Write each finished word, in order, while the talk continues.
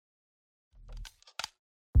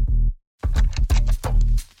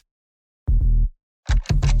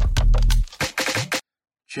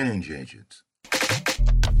Change agents.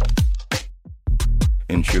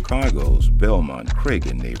 In Chicago's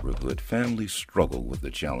Belmont-Cragen neighborhood, families struggle with the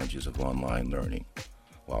challenges of online learning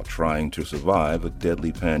while trying to survive a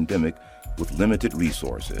deadly pandemic with limited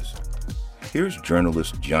resources. Here's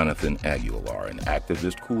journalist Jonathan Aguilar and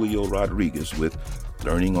activist Julio Rodriguez with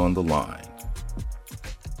Learning on the Line.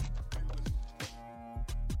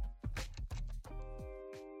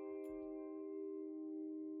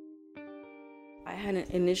 I had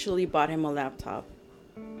initially bought him a laptop,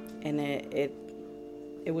 and it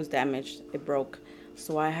was damaged. It broke.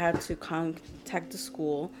 So I had to contact the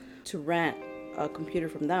school to rent a computer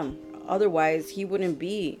from them. Otherwise, he wouldn't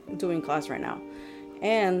be doing class right now.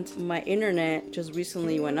 And my internet just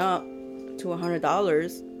recently went up to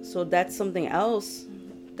 $100. So that's something else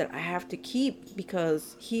that I have to keep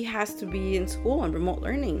because he has to be in school and remote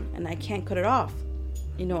learning, and I can't cut it off.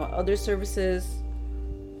 You know, other services,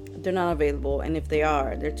 they're not available, and if they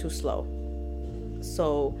are, they're too slow.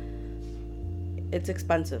 So it's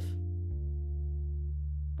expensive.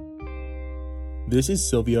 This is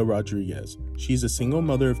Sylvia Rodriguez. She's a single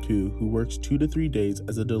mother of two who works 2 to 3 days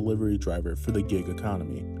as a delivery driver for the gig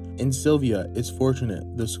economy. And Sylvia is fortunate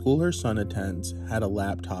the school her son attends had a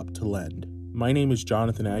laptop to lend. My name is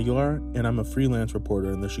Jonathan Aguilar, and I'm a freelance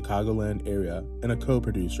reporter in the Chicagoland area and a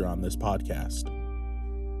co-producer on this podcast.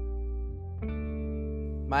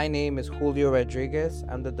 My name is Julio Rodriguez.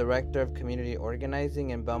 I'm the Director of Community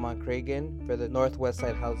Organizing in Belmont-Cragen for the Northwest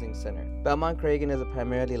Side Housing Center. Belmont-Cragen is a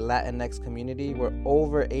primarily Latinx community where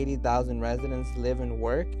over 80,000 residents live and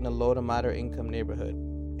work in a low to moderate income neighborhood.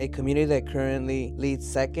 A community that currently leads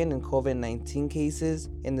second in COVID-19 cases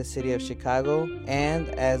in the city of Chicago, and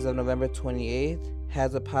as of November 28th,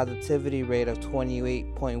 has a positivity rate of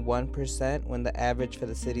 28.1% when the average for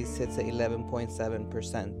the city sits at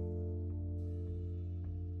 11.7%.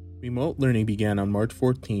 Remote learning began on March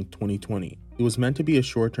 14, 2020. It was meant to be a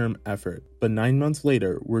short-term effort, but 9 months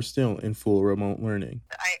later, we're still in full remote learning.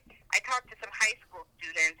 I talked to some high school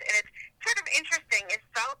students, and it's sort of interesting. It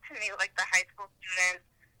felt to me like the high school students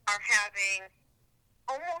are having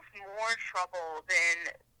almost more trouble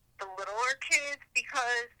than the littler kids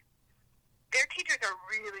because their teachers are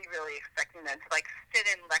really, really expecting them to sit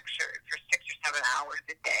in lectures for 6 or 7 hours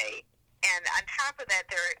a day. And on top of that,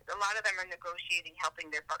 a lot of them are negotiating,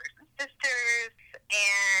 helping their brothers and sisters,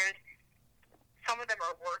 and some of them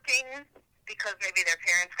are working because maybe their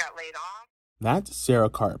parents got laid off. That's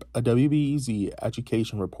Sarah Karp, a WBEZ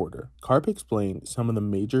education reporter. Karp explained some of the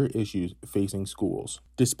major issues facing schools.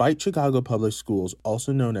 Despite Chicago Public Schools,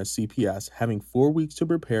 also known as CPS, having 4 weeks to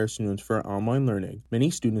prepare students for online learning,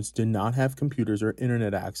 many students did not have computers or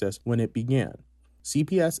internet access when it began.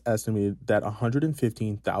 CPS estimated that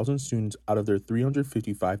 115,000 students out of their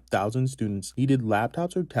 355,000 students needed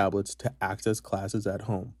laptops or tablets to access classes at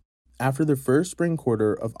home. After the first spring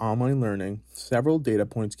quarter of online learning, several data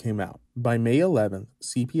points came out. By May 11th,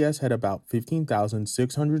 CPS had about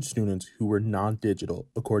 15,600 students who were non-digital,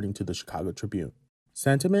 according to the Chicago Tribune.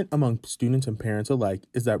 Sentiment among students and parents alike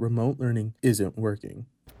is that remote learning isn't working.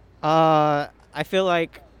 I feel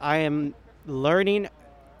like I am learning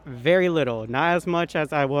very little, not as much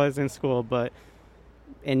as I was in school, but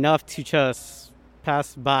enough to just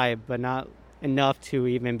pass by, but not enough to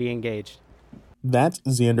even be engaged. That's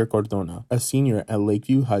Xander Cordona, a senior at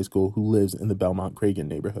Lakeview High School who lives in the Belmont-Cragen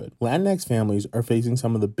neighborhood. Latinx families are facing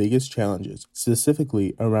some of the biggest challenges,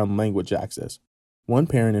 specifically around language access. One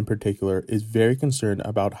parent in particular is very concerned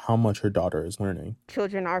about how much her daughter is learning.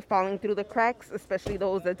 Children are falling through the cracks, especially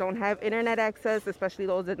those that don't have internet access, especially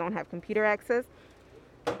those that don't have computer access.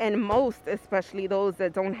 And most, especially those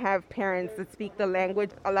that don't have parents that speak the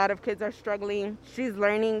language. A lot of kids are struggling. She's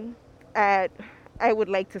learning at, I would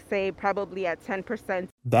like to say, probably at 10%.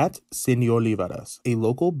 That's Cindy Olivares, a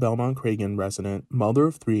local Belmont-Cragen resident, mother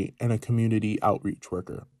of 3, and a community outreach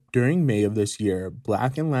worker. During May of this year,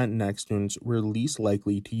 Black and Latinx students were least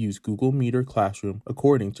likely to use Google Meet or Classroom,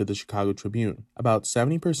 according to the Chicago Tribune. About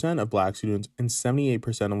 70% of Black students and 78%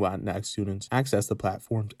 of Latinx students access the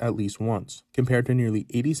platforms at least once, compared to nearly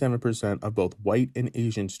 87% of both white and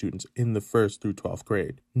Asian students in the 1st through 12th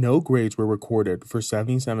grade. No grades were recorded for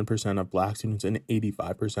 77% of Black students and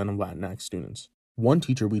 85% of Latinx students. One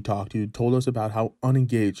teacher we talked to told us about how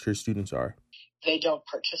unengaged her students are. They don't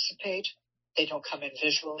participate. They don't come in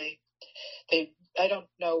visually. I don't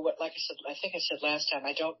know what, like I think I said last time,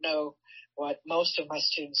 I don't know what most of my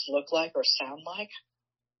students look like or sound like.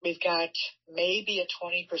 We've got maybe a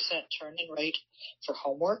 20% turn-in rate for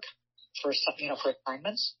homework, for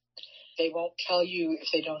assignments. They won't tell you if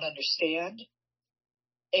they don't understand.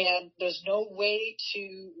 And there's no way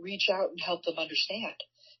to reach out and help them understand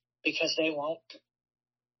because they won't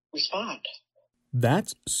respond.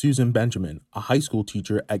 That's Susan Benjamin, a high school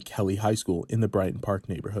teacher at Kelly High School in the Brighton Park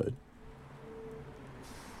neighborhood.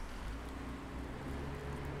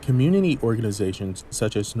 Community organizations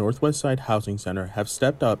such as Northwest Side Housing Center have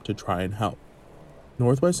stepped up to try and help.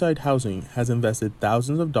 Northwest Side Housing has invested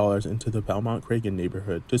thousands of dollars into the Belmont-Cragen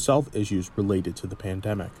neighborhood to solve issues related to the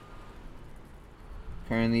pandemic.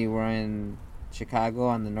 Currently, we're in Chicago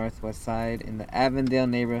on the Northwest Side in the Avondale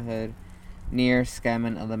neighborhood near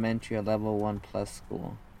Scammon Elementary, a Level 1+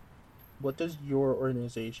 school. What does your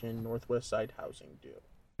organization, Northwest Side Housing, do?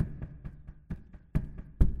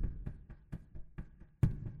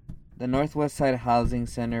 The Northwest Side Housing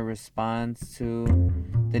Center responds to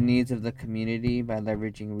the needs of the community by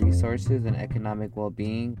leveraging resources and economic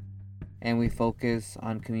well-being, and we focus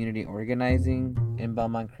on community organizing in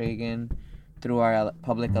Belmont-Cragen through our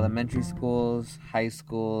public elementary schools, high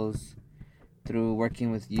schools, through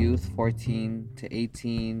working with youth 14 to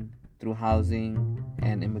 18, through housing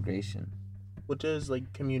and immigration. What does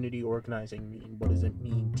community organizing mean? What does it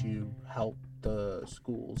mean to help the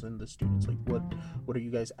schools and the students? What are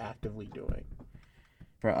you guys actively doing?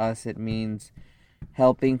 For us, it means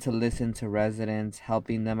helping to listen to residents,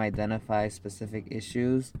 helping them identify specific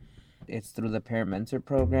issues. It's through the Parent Mentor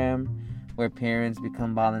Program, where parents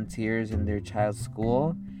become volunteers in their child's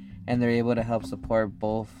school, and they're able to help support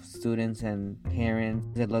both students and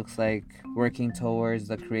parents. It looks like working towards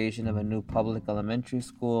the creation of a new public elementary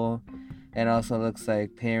school. It also looks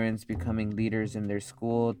like parents becoming leaders in their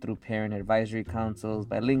school through parent advisory councils,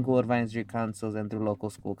 bilingual advisory councils, and through local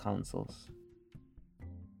school councils.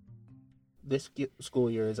 This school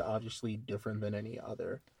year is obviously different than any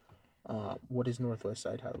other. What is Northwest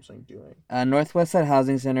Side Housing doing? Northwest Side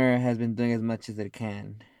Housing Center has been doing as much as it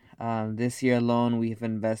can. This year alone, we've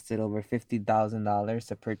invested over $50,000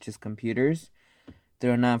 to purchase computers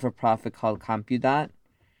through a non-for-profit called CompuDot.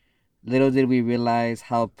 Little did we realize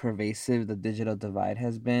how pervasive the digital divide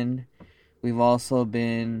has been. We've also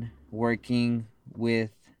been working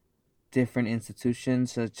with different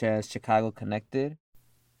institutions such as Chicago Connected.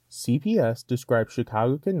 CPS describes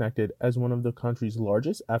Chicago Connected as one of the country's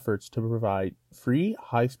largest efforts to provide free,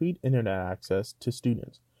 high-speed internet access to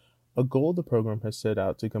students. A goal the program has set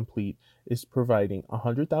out to complete is providing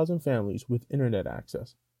 100,000 families with internet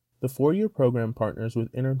access. The 4-year program partners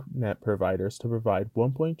with internet providers to provide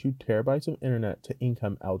 1.2 terabytes of internet to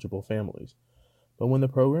income-eligible families. But when the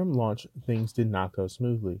program launched, things did not go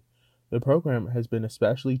smoothly. The program has been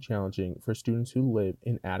especially challenging for students who live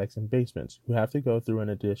in attics and basements, who have to go through an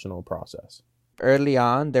additional process. Early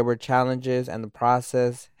on, there were challenges, and the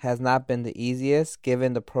process has not been the easiest,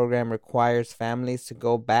 given the program requires families to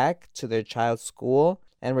go back to their child's school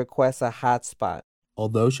and request a hotspot.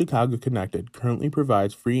 Although Chicago Connected currently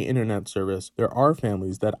provides free internet service, there are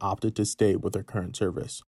families that opted to stay with their current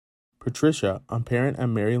service. Patricia, a parent at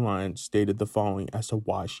Mary Lyons, stated the following as to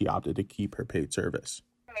why she opted to keep her paid service.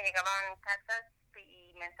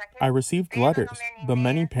 I received letters, but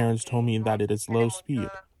many parents told me that it is low speed.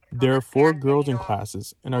 There are 4 girls in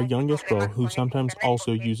classes, and our youngest girl, who sometimes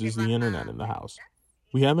also uses the internet in the house.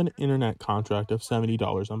 We have an internet contract of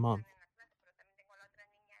 $70 a month.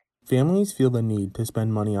 Families feel the need to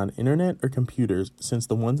spend money on internet or computers since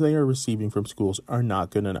the ones they are receiving from schools are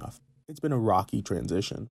not good enough. It's been a rocky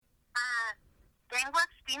transition.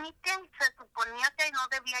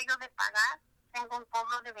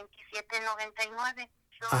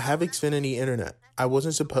 I have Xfinity Internet. I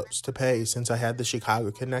wasn't supposed to pay since I had the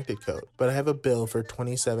Chicago Connected code, but I have a bill for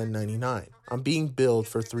 $27.99. I'm being billed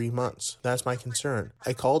for 3 months. That's my concern.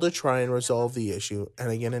 I call to try and resolve the issue, and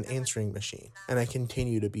I get an answering machine, and I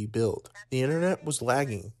continue to be billed. The internet was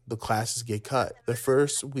lagging. The classes get cut. The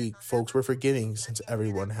first week, folks were forgiving since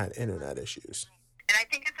everyone had internet issues. And I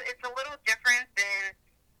think it's a little different than,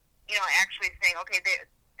 actually saying, okay,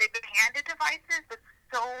 they've been handed devices, but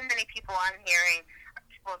so many people I'm hearing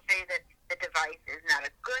people say that the device is not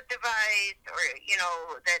a good device, or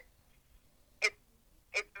that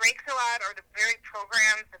it breaks a lot, or the very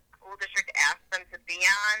programs the school district asked them to be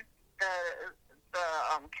on,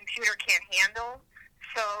 the computer can't handle.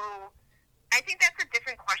 So I think that's a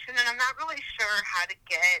different question, and I'm not really sure how to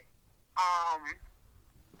get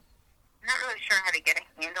a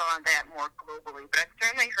handle on that more globally. But I've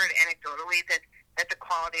certainly heard anecdotally that the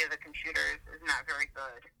quality of the computers is not very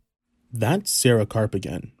good. That's Sarah Karp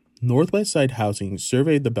again. Northwest Side Housing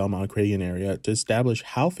surveyed the Belmont-Cragen area to establish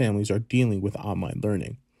how families are dealing with online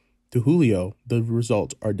learning. To Julio, the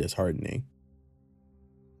results are disheartening.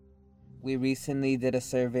 We recently did a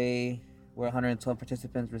survey where 112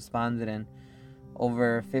 participants responded, and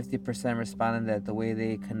over 50% responded that the way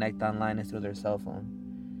they connect online is through their cell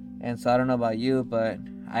phone. And so I don't know about you, but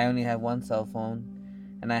I only have one cell phone,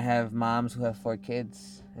 and I have moms who have 4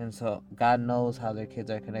 kids. And so God knows how their kids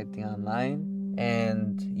are connecting online.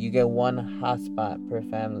 And you get one hotspot per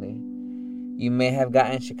family. You may have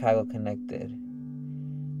gotten Chicago connected,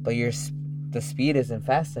 but the speed isn't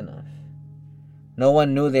fast enough. No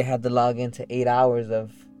one knew they had to log into 8 hours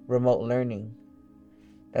of remote learning.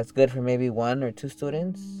 That's good for maybe 1 or 2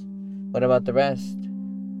 students. What about the rest?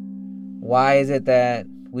 Why is it that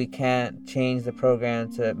we can't change the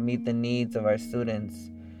program to meet the needs of our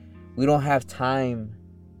students? We don't have time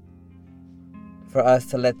for us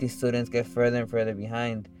to let these students get further and further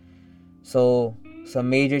behind. So some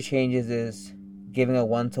major changes is giving a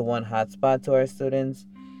 1-to-1 hotspot to our students,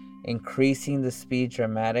 increasing the speed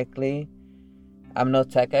dramatically. I'm no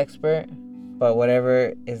tech expert, but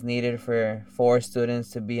whatever is needed for 4 students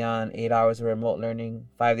to be on 8 hours of remote learning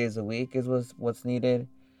 5 days a week is what's needed.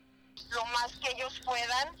 Lo más que ellos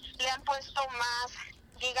puedan, le han puesto más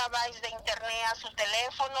gigabytes de internet a su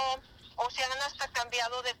teléfono, o se han hasta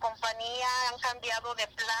cambiado de compañía, han cambiado de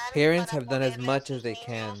plan. Parents have done as much as they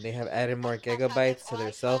can. They have added more gigabytes to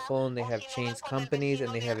their cell phone, they have changed companies,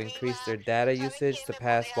 and they have increased their data usage to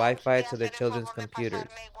pass Wi-Fi to their children's computers.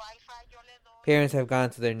 Parents have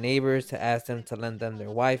gone to their neighbors to ask them to lend them their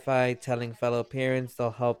Wi-Fi, telling fellow parents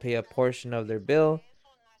they'll help pay a portion of their bill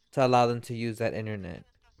to allow them to use that internet.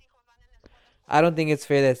 I don't think it's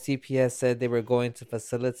fair that CPS said they were going to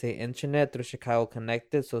facilitate internet through Chicago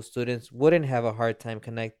Connected so students wouldn't have a hard time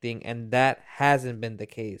connecting, and that hasn't been the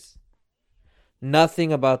case.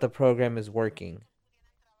 Nothing about the program is working.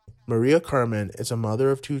 Maria Carmen is a mother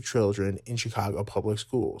of 2 children in Chicago public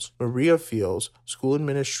schools. Maria feels school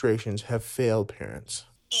administrations have failed parents.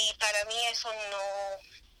 Y para mí eso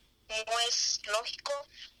no es lógico,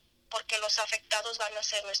 porque los afectados van a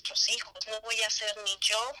ser nuestros hijos. No voy a ser ni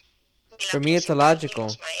yo. For me, it's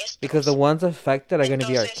illogical, because the ones affected are going to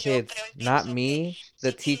be our kids, not me,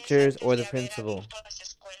 the teachers, or the principal.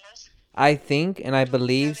 I think and I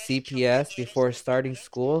believe CPS, before starting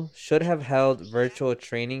school, should have held virtual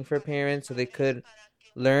training for parents so they could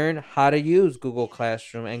learn how to use Google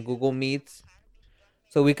Classroom and Google Meets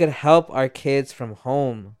so we could help our kids from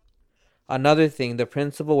home. Another thing, the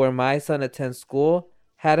principal where my son attends school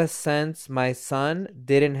had a sense my son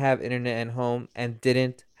didn't have internet at home and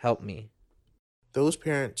didn't help me. Those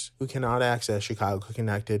parents who cannot access Chicago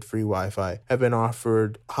Connected free Wi-Fi have been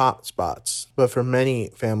offered hotspots, but for many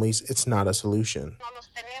families, it's not a solution.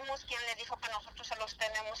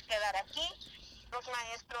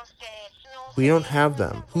 We don't have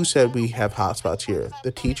them. Who said we have hotspots here?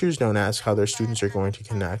 The teachers don't ask how their students are going to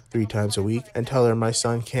connect 3 times a week and tell her my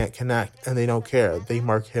son can't connect, and they don't care. They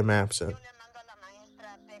mark him absent.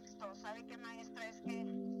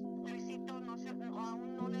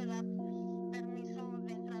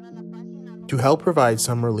 To help provide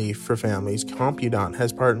some relief for families, Compudot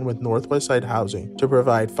has partnered with Northwest Side Housing to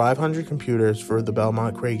provide 500 computers for the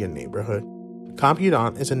Belmont-Cragen neighborhood.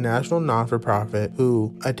 Compudot is a national non-for-profit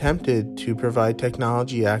who attempted to provide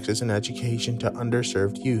technology access and education to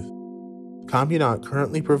underserved youth. Compudot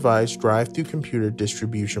currently provides drive-through computer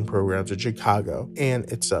distribution programs in Chicago and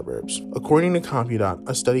its suburbs. According to Compudot,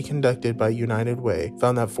 a study conducted by United Way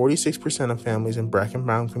found that 46% of families in Black and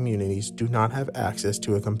brown communities do not have access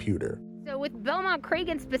to a computer. So with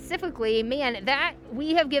Belmont-Cragen specifically, man, that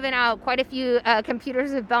we have given out quite a few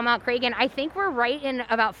computers of Belmont-Cragen. I think we're right in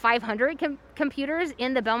about 500 computers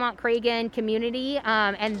in the Belmont-Cragen community,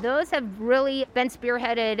 and those have really been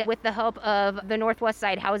spearheaded with the help of the Northwest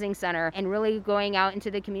Side Housing Center and really going out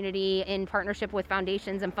into the community in partnership with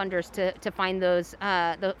foundations and funders to find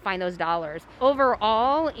those dollars.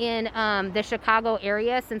 Overall, in the Chicago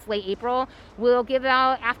area since late April, we'll give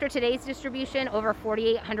out, after today's distribution, over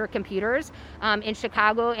 4,800 computers in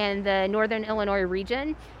Chicago and the Northern Illinois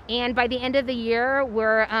region. And by the end of the year,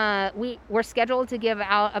 we're scheduled to give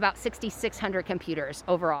out about 6,600 computers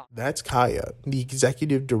overall. That's Kaya, the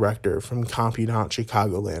executive director from Compudot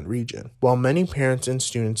Chicagoland region. While many parents and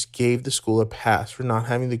students gave the school a pass for not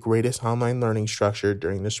having the greatest online learning structure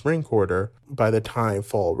during the spring quarter, by the time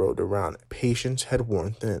fall rolled around, patience had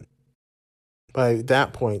worn thin. By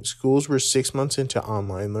that point, schools were 6 months into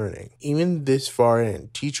online learning. Even this far in,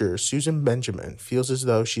 teacher Susan Benjamin feels as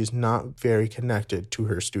though she's not very connected to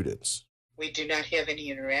her students. We do not have any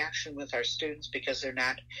interaction with our students because they're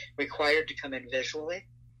not required to come in visually.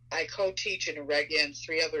 I co-teach in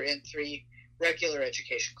 3 regular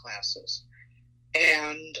education classes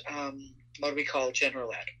and what we call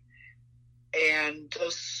general ed. And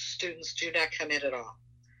those students do not come in at all.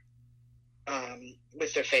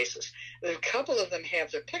 With their faces. A couple of them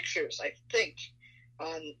have their pictures, I think,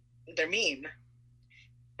 on their meme,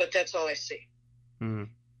 but that's all I see. Mm.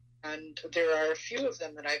 And there are a few of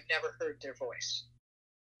them that I've never heard their voice.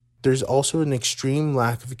 There's also an extreme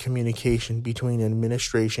lack of communication between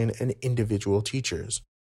administration and individual teachers.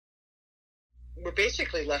 We're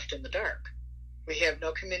basically left in the dark. We have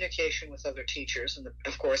no communication with other teachers, in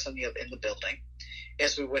the building,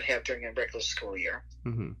 as we would have during a regular school year.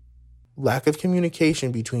 Mm-hmm. Lack of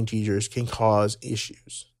communication between teachers can cause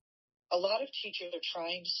issues. A lot of teachers are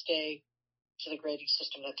trying to stay to the grading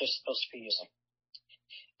system that they're supposed to be using,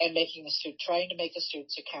 and trying to make the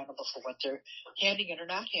students accountable for what they're handing in or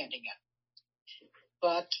not handing in.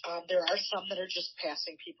 But there are some that are just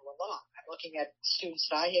passing people along. I'm looking at students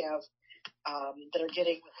that I have that are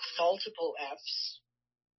getting multiple Fs,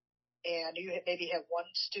 and you maybe have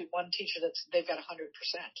one teacher they've got 100%,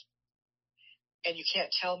 and you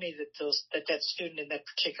can't tell me that student in that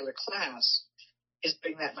particular class is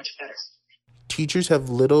doing that much better. Teachers have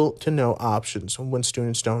little to no options when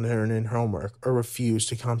students don't turn in homework or refuse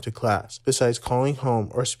to come to class. Besides calling home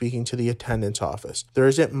or speaking to the attendance office, there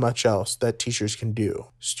isn't much else that teachers can do.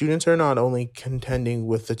 Students are not only contending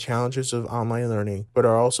with the challenges of online learning, but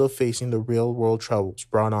are also facing the real-world troubles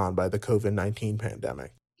brought on by the COVID-19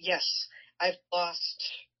 pandemic. Yes, I've lost,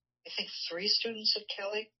 I think, 3 students at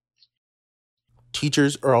Kelly.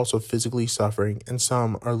 Teachers are also physically suffering, and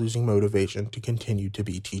some are losing motivation to continue to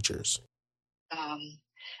be teachers.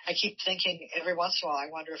 I keep thinking every once in a while, I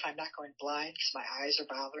wonder if I'm not going blind because my eyes are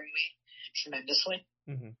bothering me tremendously.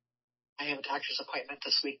 Mm-hmm. I have a doctor's appointment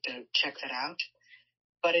this week to check that out.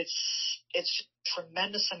 But it's a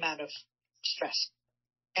tremendous amount of stress.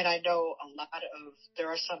 And I know there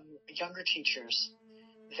are some younger teachers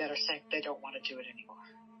that are saying they don't want to do it anymore.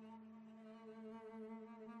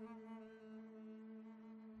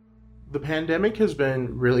 The pandemic has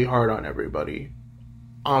been really hard on everybody.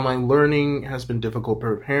 Online learning has been difficult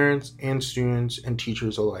for parents and students and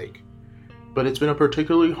teachers alike. But it's been a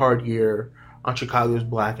particularly hard year on Chicago's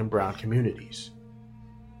Black and Brown communities.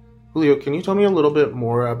 Julio, can you tell me a little bit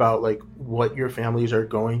more about what your families are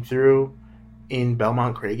going through in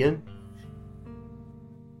Belmont-Cragen?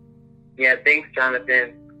 Yeah, thanks,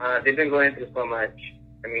 Jonathan. They've been going through so much.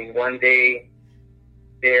 I mean, one day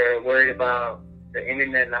they're worried about the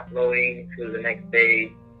internet not loading to the next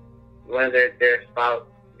day. One of their spouse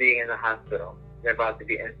being in the hospital. They're about to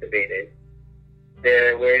be intubated.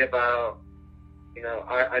 They're worried about,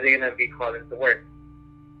 are they going to be called into work?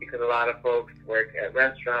 Because a lot of folks work at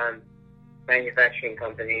restaurants, manufacturing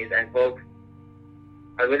companies, and folks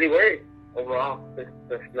are really worried overall. This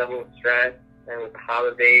level of stress, and with the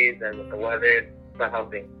holidays and with the weather, it's not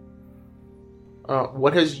helping.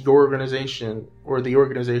 What has your organization or the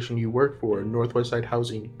organization you work for, Northwest Side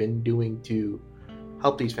Housing, been doing to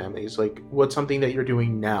help these families? What's something that you're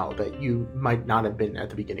doing now that you might not have been at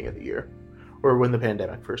the beginning of the year or when the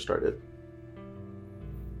pandemic first started?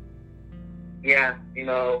 Yeah,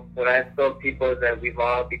 what I've told people is that we've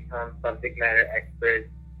all become subject matter experts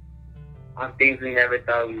on things we never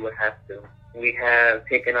thought we would have to. We have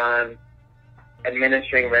taken on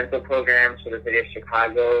administering rental programs for the city of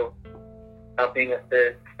Chicago, helping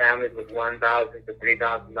assist families with $1,000 to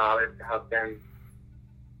 $3,000 to help them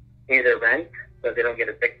pay their rent so they don't get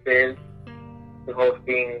evicted, to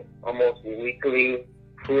hosting almost weekly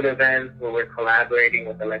food events where we're collaborating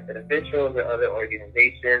with elected officials or other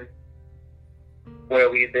organizations, where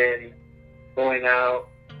we've been going out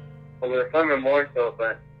over the summer more so,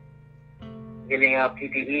 but giving out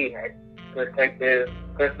PPE,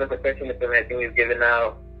 personal protection equipment. I think we've given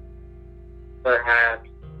out perhaps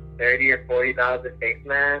 30 or 40,000 face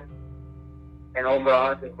masks, and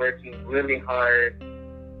overall it's been working really hard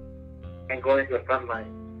and going to the front line,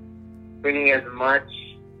 bringing as much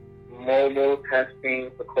mobile testing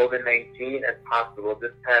for COVID-19 as possible.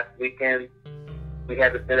 This past weekend, we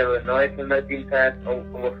had the state of Illinois conducting tests.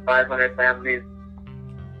 Almost 500 families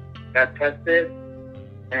got tested,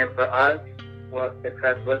 and for us, what the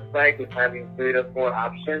test looks like is having 3 to 4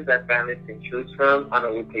 options that families can choose from on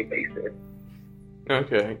a weekly basis.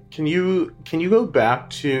 Okay. Can you go back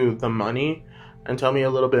to the money and tell me a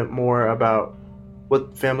little bit more about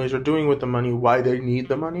what families are doing with the money, why they need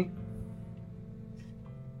the money?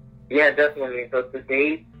 Yeah, definitely. So to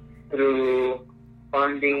date, through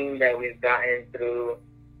funding that we've gotten through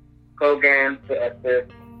programs to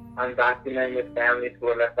assist undocumented families who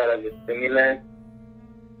are left out of the stimulus,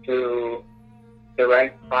 to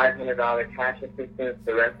direct $500 cash assistance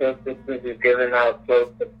to rental assistance, we've given out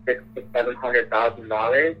close to $600,000 to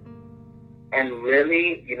 $700,000. And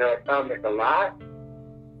really, it sounds like a lot.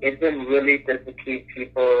 It's been really just to keep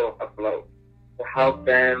people afloat, to help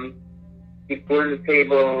them keep food on the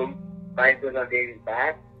table, prices on daily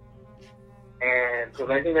back, and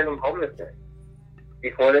preventing them from homelessness.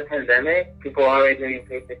 Before the pandemic, people were already doing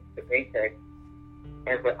paycheck to paycheck.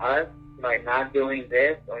 And for us, by not doing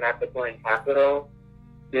this or not deploying capital,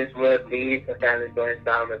 this would lead to families going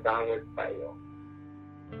down the downward spiral.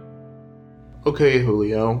 Okay,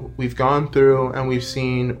 Julio, we've gone through and we've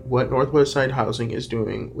seen what Northwest Side Housing is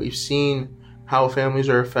doing. We've seen how families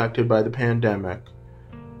are affected by the pandemic.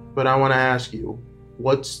 But I want to ask you,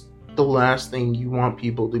 what's the last thing you want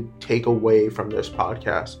people to take away from this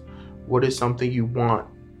podcast? What is something you want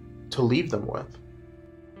to leave them with?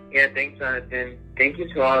 Yeah, thanks, Jonathan. Thank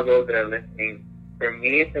you to all those that are listening. For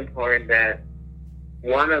me, it's important that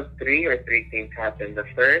one of three things happen. The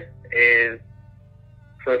first is,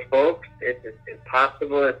 for folks, it's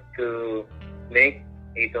possible is to make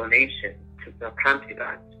a donation to the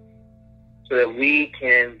CompuDot so that we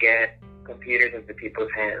can get computers into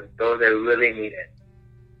people's hands, those that really need it.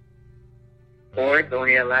 Or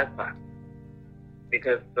donate a laptop,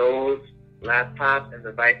 because those laptops and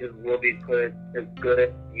devices will be put to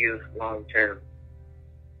good use long term.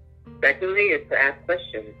 Secondly, is to ask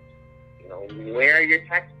questions. Where are your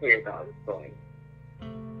taxpayer dollars going?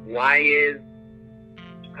 Why is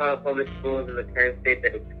Chicago Public Schools in the current state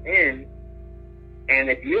that it's in? And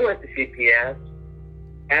if you went to CPS,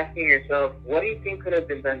 asking yourself, what do you think could have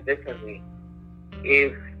been done differently?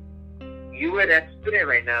 If you were that student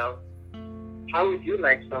right now, how would you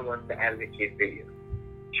like someone to advocate for you?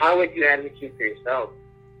 How would you advocate for yourself?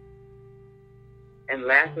 And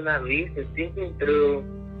last but not least is thinking through,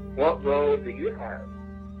 what role do you have?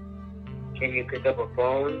 Can you pick up a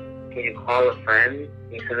phone? Can you call a friend?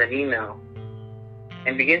 Can you send an email?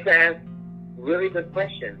 And begin to ask really good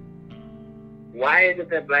questions. Why is it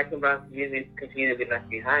that Black and brown communities continue to be left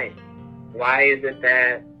behind? Why is it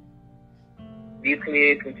that these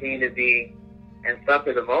communities continue to be and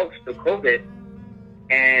suffer the most through COVID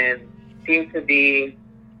and seem to be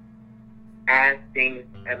as things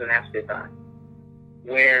as an afterthought,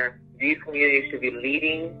 where these communities should be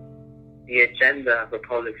leading the agenda for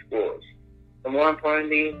public schools? But more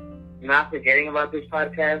importantly, not forgetting about this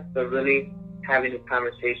podcast, but really having this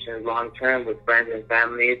conversation long term with friends and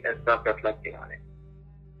families and self-reflecting on it.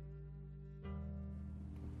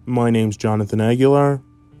 My name's Jonathan Aguilar,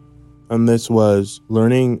 and this was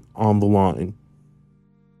Learning on the Line.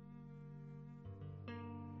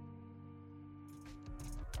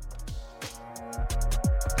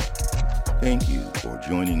 Thank you for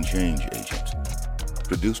joining Change Agents,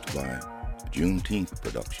 produced by Juneteenth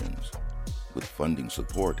Productions, with funding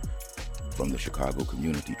support from the Chicago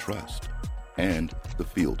Community Trust and the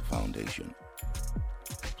Field Foundation.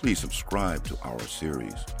 Please subscribe to our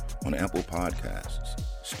series on Apple Podcasts,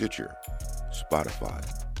 Stitcher, Spotify,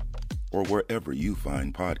 or wherever you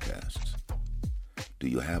find podcasts. Do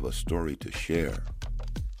you have a story to share?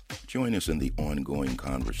 Join us in the ongoing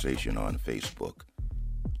conversation on Facebook,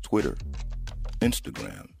 Twitter,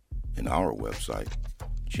 Instagram, and our website,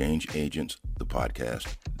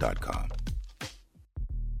 changeagentsthepodcast.com.